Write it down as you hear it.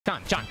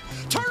John,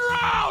 turn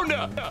around!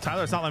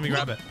 Tyler's not letting me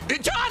grab it.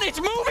 John, it's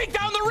moving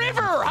down the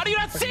river. How do you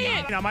not see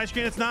it? On my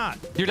screen, it's not.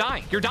 You're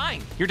dying. You're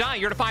dying. You're dying.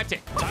 You're at a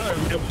 5-tick. Tyler,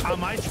 on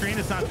my screen,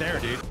 it's not there,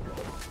 dude.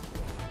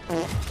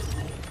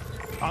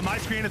 On my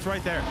screen, it's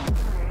right there.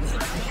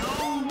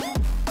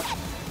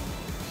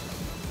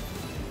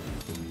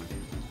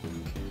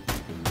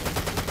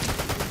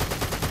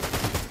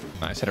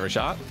 Nice hit of a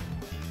shot.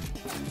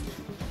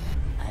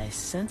 I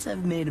sense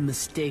I've made a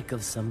mistake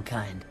of some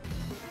kind.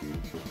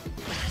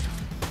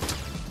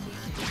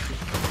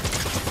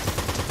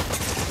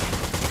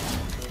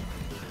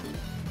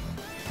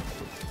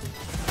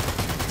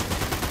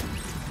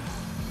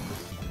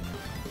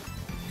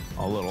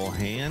 A little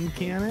hand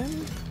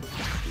cannon?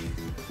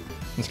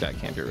 This guy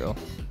can't be real.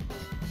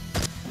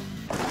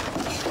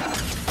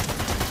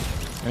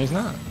 And he's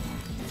not.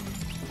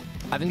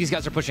 I think these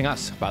guys are pushing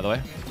us, by the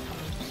way.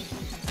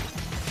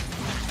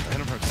 I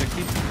hit him for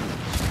 60.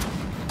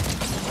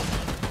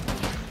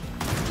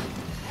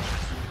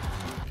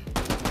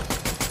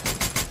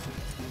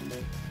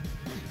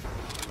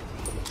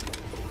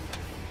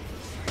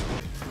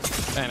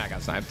 And I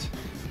got sniped.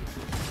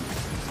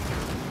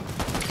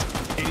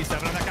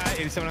 87 on that guy.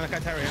 87 on that guy.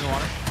 Tyler in the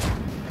water.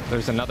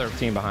 There's another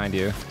team behind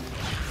you.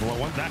 Well,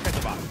 that guy's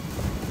a bot.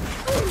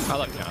 Oh,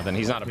 look, no, then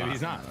he's not a bot.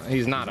 He's not.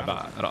 He's not a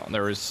bot at all.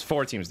 There was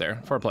 4 teams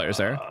there, 4 players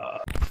there. I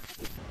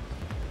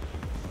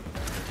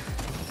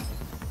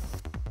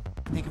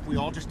think if we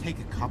all just take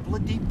a couple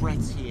of deep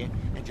breaths here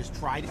and just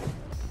try to...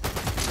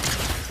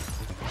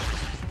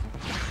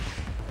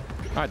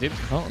 All right, dude.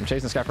 Well, I'm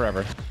chasing this guy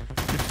forever.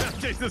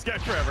 Chase this guy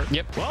forever.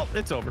 Yep. Well,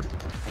 it's over.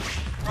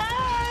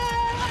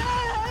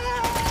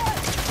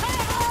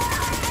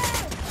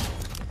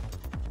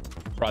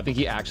 Bro, I think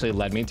he actually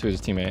led me to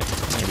his teammate.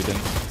 Maybe he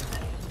didn't.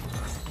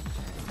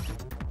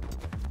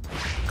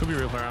 Could be a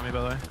real player on me,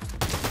 by the way.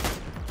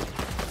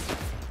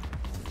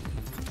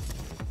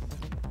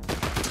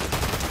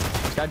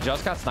 This guy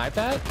just got sniped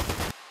at?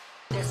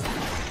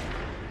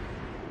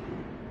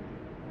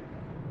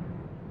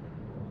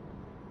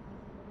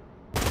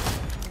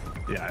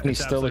 Yeah,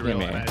 He's still looking at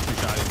me. I had 2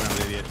 shots, he's not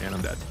an idiot, and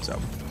I'm dead, so.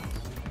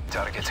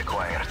 Target's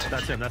acquired.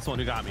 That's him. That's the one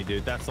who got me,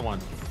 dude. That's the one.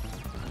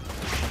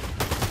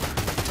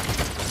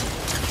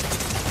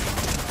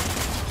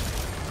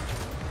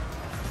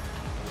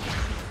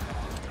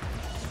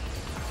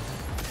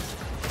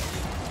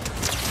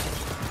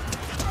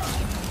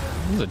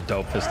 This is a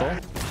dope pistol.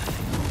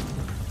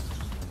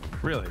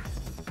 Really?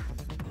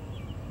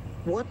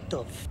 What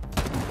the f...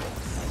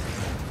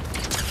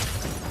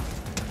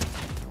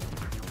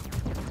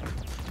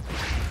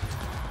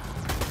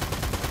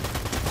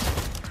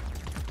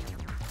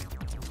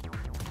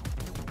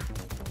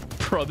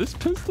 Bro, this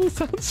pistol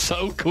sounds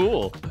so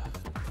cool.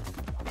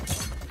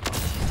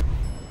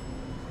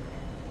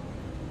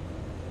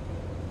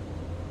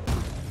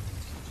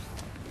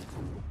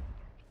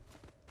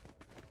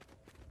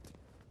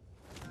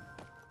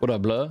 What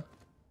up, blood?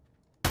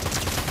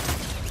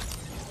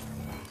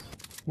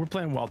 We're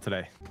playing well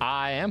today.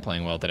 I am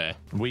playing well today.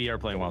 We are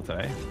playing well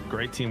today.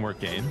 Great teamwork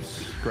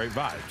games. Great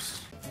vibes.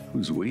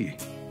 Who's we?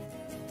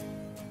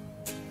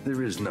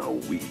 There is no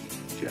we,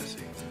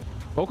 Jesse.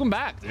 Welcome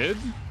back, dude.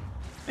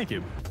 Thank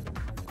you.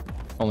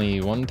 Only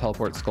 1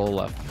 teleport skull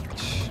left.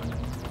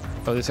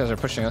 Oh, these guys are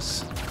pushing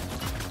us.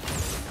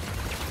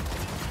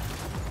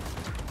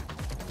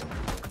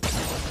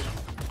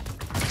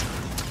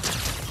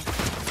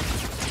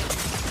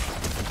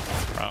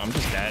 Bro, I'm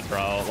just dead,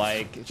 bro.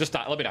 Like, just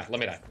die. Let me die. Let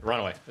me die. Run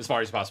away as far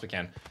as you possibly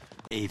can.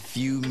 A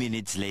few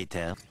minutes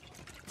later.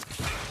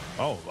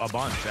 Oh, a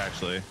bunch,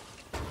 actually.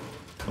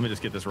 Let me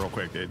just get this real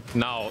quick, dude.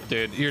 No,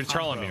 dude, you're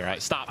trolling me,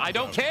 right? Stop. I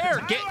don't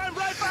care. Get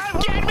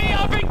me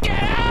up and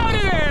get out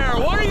of there.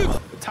 What are you?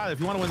 Tyler, if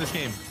you want to win this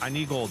game, I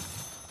need gold.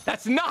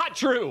 That's not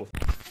true.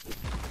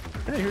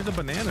 Hey, here's a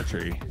banana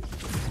tree.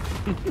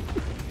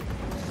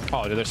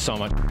 Oh, dude, there's so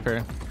much up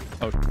here.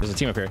 Oh, there's a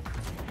team up here.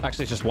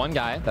 Actually, it's just one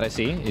guy that I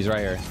see. He's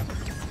right here.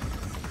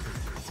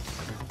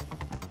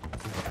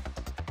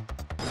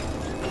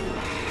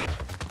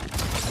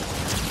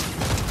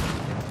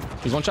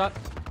 He's 1 shot.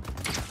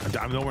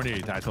 I'm nowhere near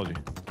you, Ty. I told you.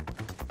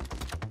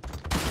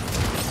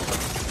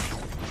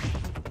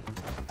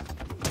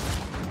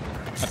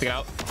 I pick it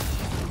out.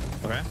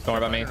 Okay. Don't worry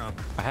about me.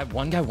 I had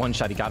one guy 1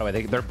 shot. He got away.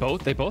 They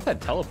both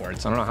had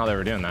teleports. I don't know how they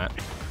were doing that.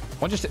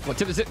 One just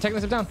taking the zip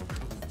down.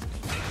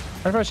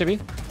 Right for Shippy.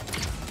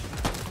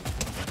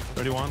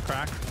 31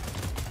 crack.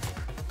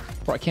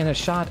 Bro, I can't hit a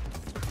shot.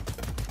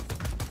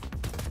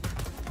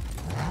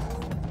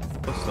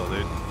 What's still,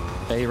 dude?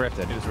 Yeah, he ripped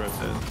it. He just ripped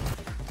it.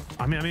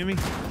 On me.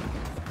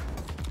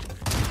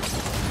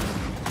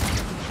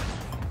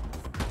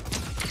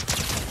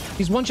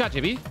 He's 1 shot,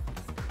 JB.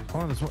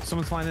 Hold on,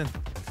 someone's flying in.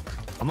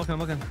 I'm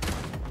looking.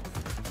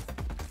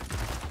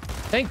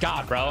 Thank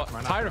God, bro.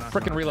 Tired of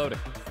freaking reloading.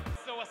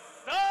 So what's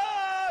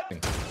up?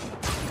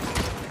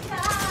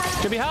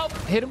 Should be help.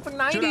 Hit him for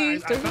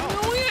 90s.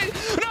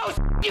 No,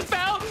 you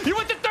fell. You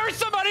went to thirst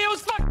somebody. It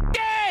was fucking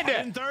dead. I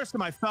didn't thirst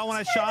him. I fell when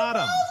I shot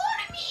him.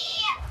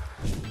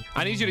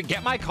 I need you to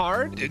get my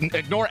card,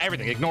 ignore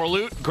everything, ignore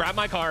loot, grab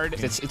my card.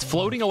 It's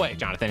floating away,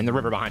 Jonathan, in the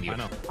river behind you. I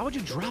know. Why would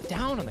you drop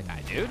down on the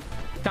guy, dude?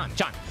 John,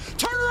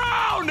 turn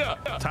around!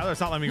 Tyler,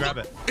 it's not letting me grab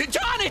it.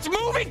 John, it's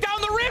moving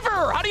down the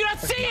river! How do you not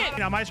see it?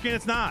 On my screen,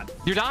 it's not.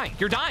 You're dying,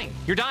 you're dying,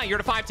 you're dying, you're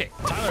at a 5 tick.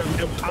 Tyler,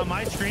 on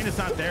my screen, it's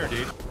not there,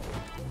 dude.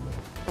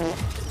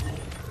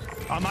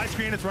 On my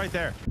screen, it's right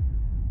there.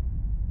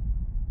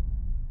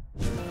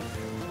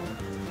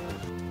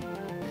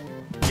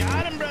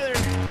 Got him, brother.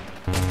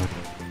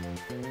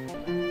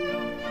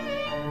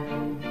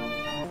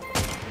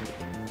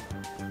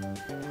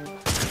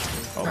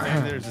 Oh,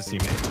 man, there's a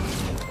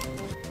teammate.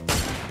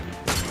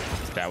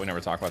 Yeah, we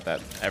never talk about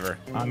that, ever.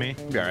 On me.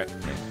 Be all right.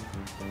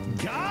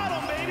 Got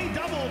him, baby.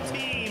 Double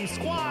team.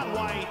 Squad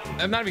white.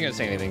 I'm not even gonna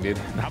say anything, dude.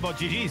 How about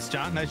GG's,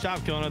 John? Nice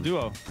job killing a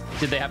duo.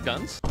 Did they have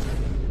guns?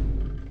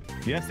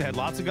 Yes, they had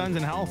lots of guns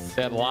and health.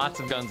 They had lots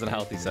of guns and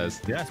health, he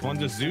says. Yes, one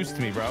just Zeused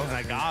me, bro, and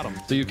I got him.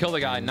 So you killed the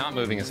guy not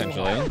moving,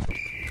 essentially.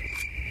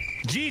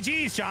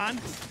 GG's, Sean.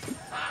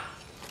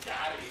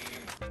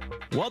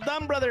 Well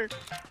done, brother.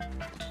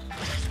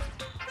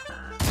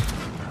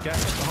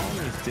 Guess what the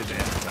homies did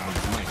that.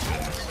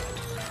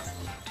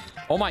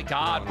 Oh my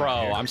god,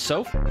 bro. I'm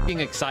so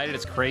fucking excited.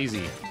 It's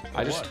crazy.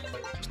 I just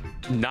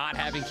not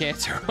having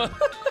cancer.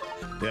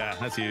 Yeah,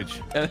 that's huge.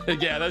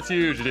 Yeah, that's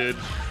huge, dude.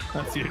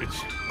 That's huge.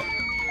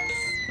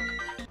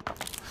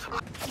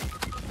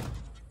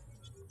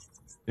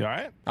 You all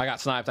right? I got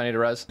sniped. I need a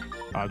res. Do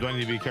I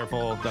need to be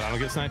careful that I don't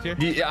get sniped here?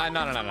 Yeah,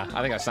 no.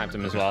 I think I sniped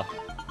him as well.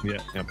 Yeah,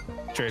 yep.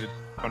 Traded.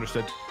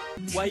 Understood.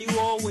 Why you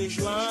always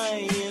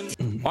lying?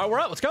 All right, we're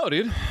up. Let's go,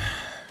 dude.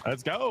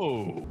 Let's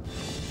go.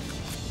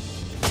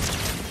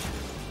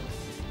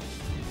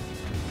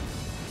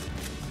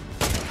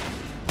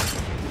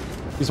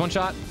 He's one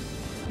shot.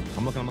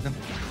 I'm looking.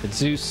 It's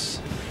Zeus.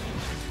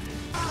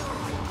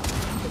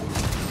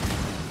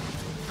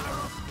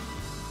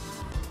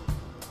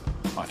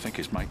 I think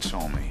his mate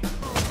saw me.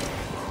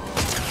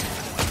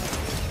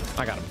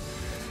 I got him.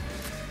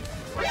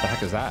 What the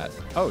heck is that?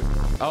 Oh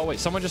wait,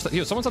 someone's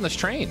on this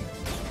train.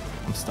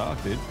 I'm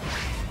stuck, dude.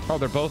 Oh,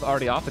 they're both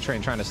already off the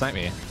train trying to snipe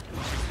me.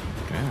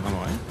 Okay, I'm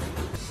away.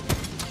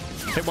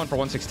 Hit one for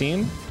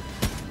 116.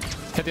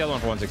 Hit the other one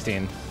for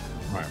 116.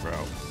 All right, bro.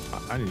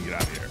 I need to get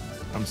out of here.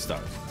 I'm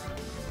stuck.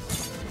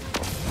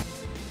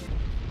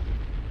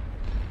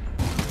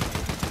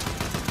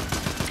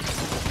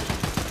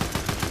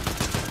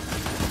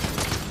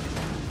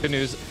 Good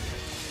news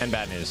and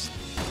bad news.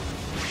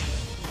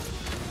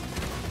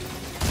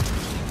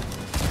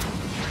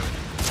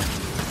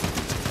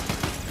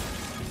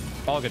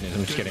 All good news.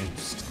 I'm just kidding.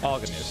 All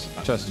good news.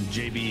 Just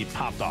JB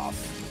popped off.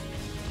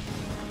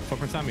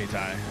 Footprints on me,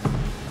 Ty.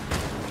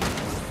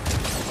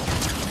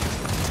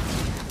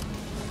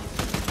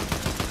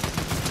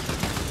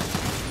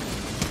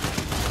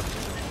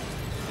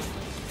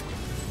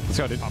 let's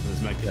go, dude. Pop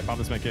this med kit. Pop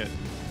this med kit.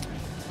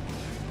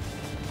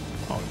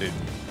 Oh, dude.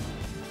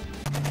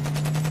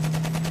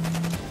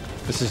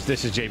 This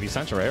is JB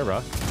Central right here,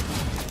 bro.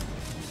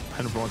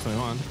 100 for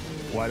 121.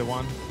 Wide to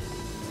one.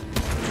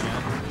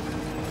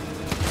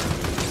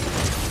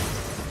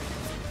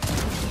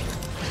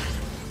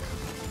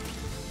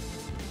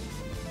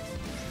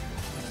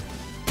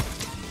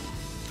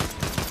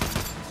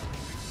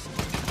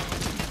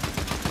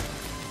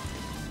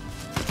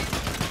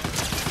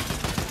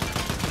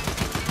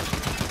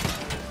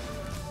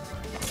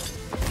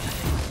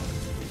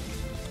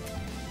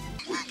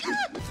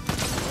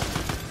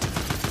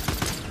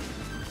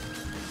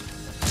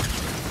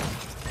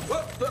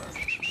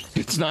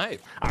 It's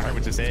snipe. I heard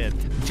what you said.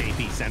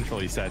 JP Central,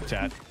 he said,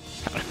 chat.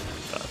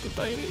 That's a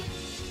baby.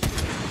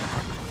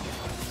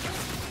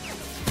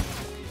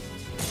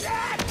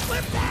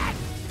 Flip that!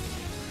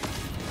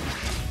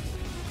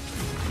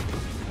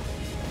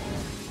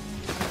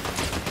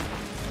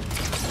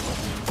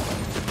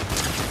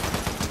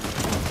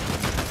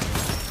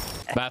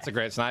 That's a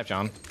great snipe,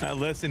 John.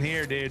 Listen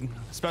here, dude.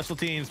 Special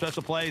teams,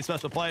 special plays,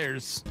 special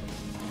players.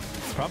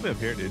 Probably up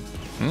here, dude.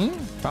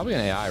 Probably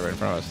an AI right in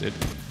front of us, dude.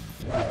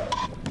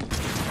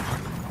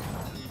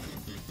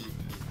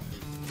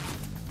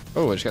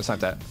 Oh, I just got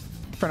sniped at. In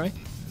front of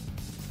me.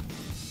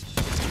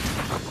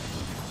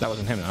 That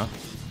wasn't him, though.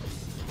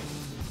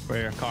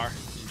 Where? Car.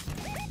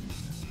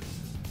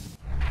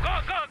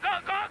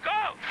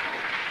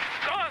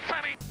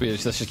 Go,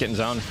 let's just get in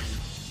zone.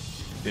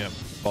 Yep.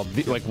 Well,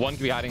 like one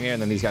could be hiding here,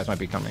 and then these guys might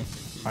be coming.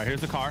 All right,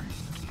 here's the car.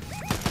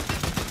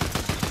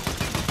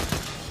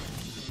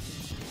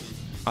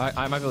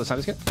 I might be able to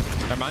snipe this kid.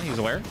 Never mind, he's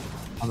aware.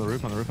 On the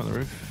roof, on the roof, on the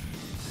roof.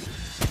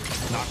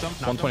 Knocked him.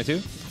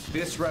 122.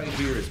 This right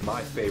here is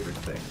my favorite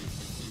thing.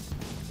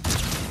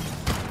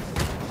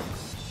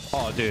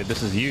 Oh, dude,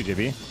 this is you,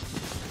 Jibby.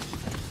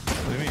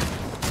 What do you mean?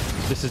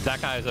 This is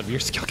that guy is of your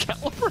skill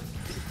caliber.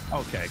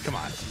 Okay, come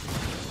on.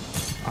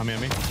 On me,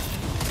 on me.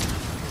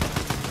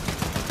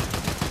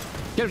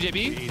 Get him, JB.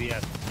 We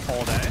ADS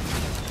all day.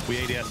 We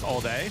ADS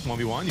all day.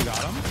 1v1, you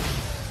got him.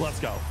 Let's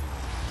go.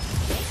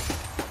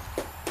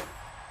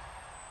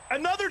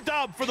 Another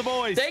dub for the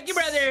boys. Thank you,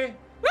 brother.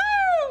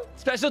 Woo!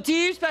 Special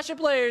team, special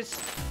players.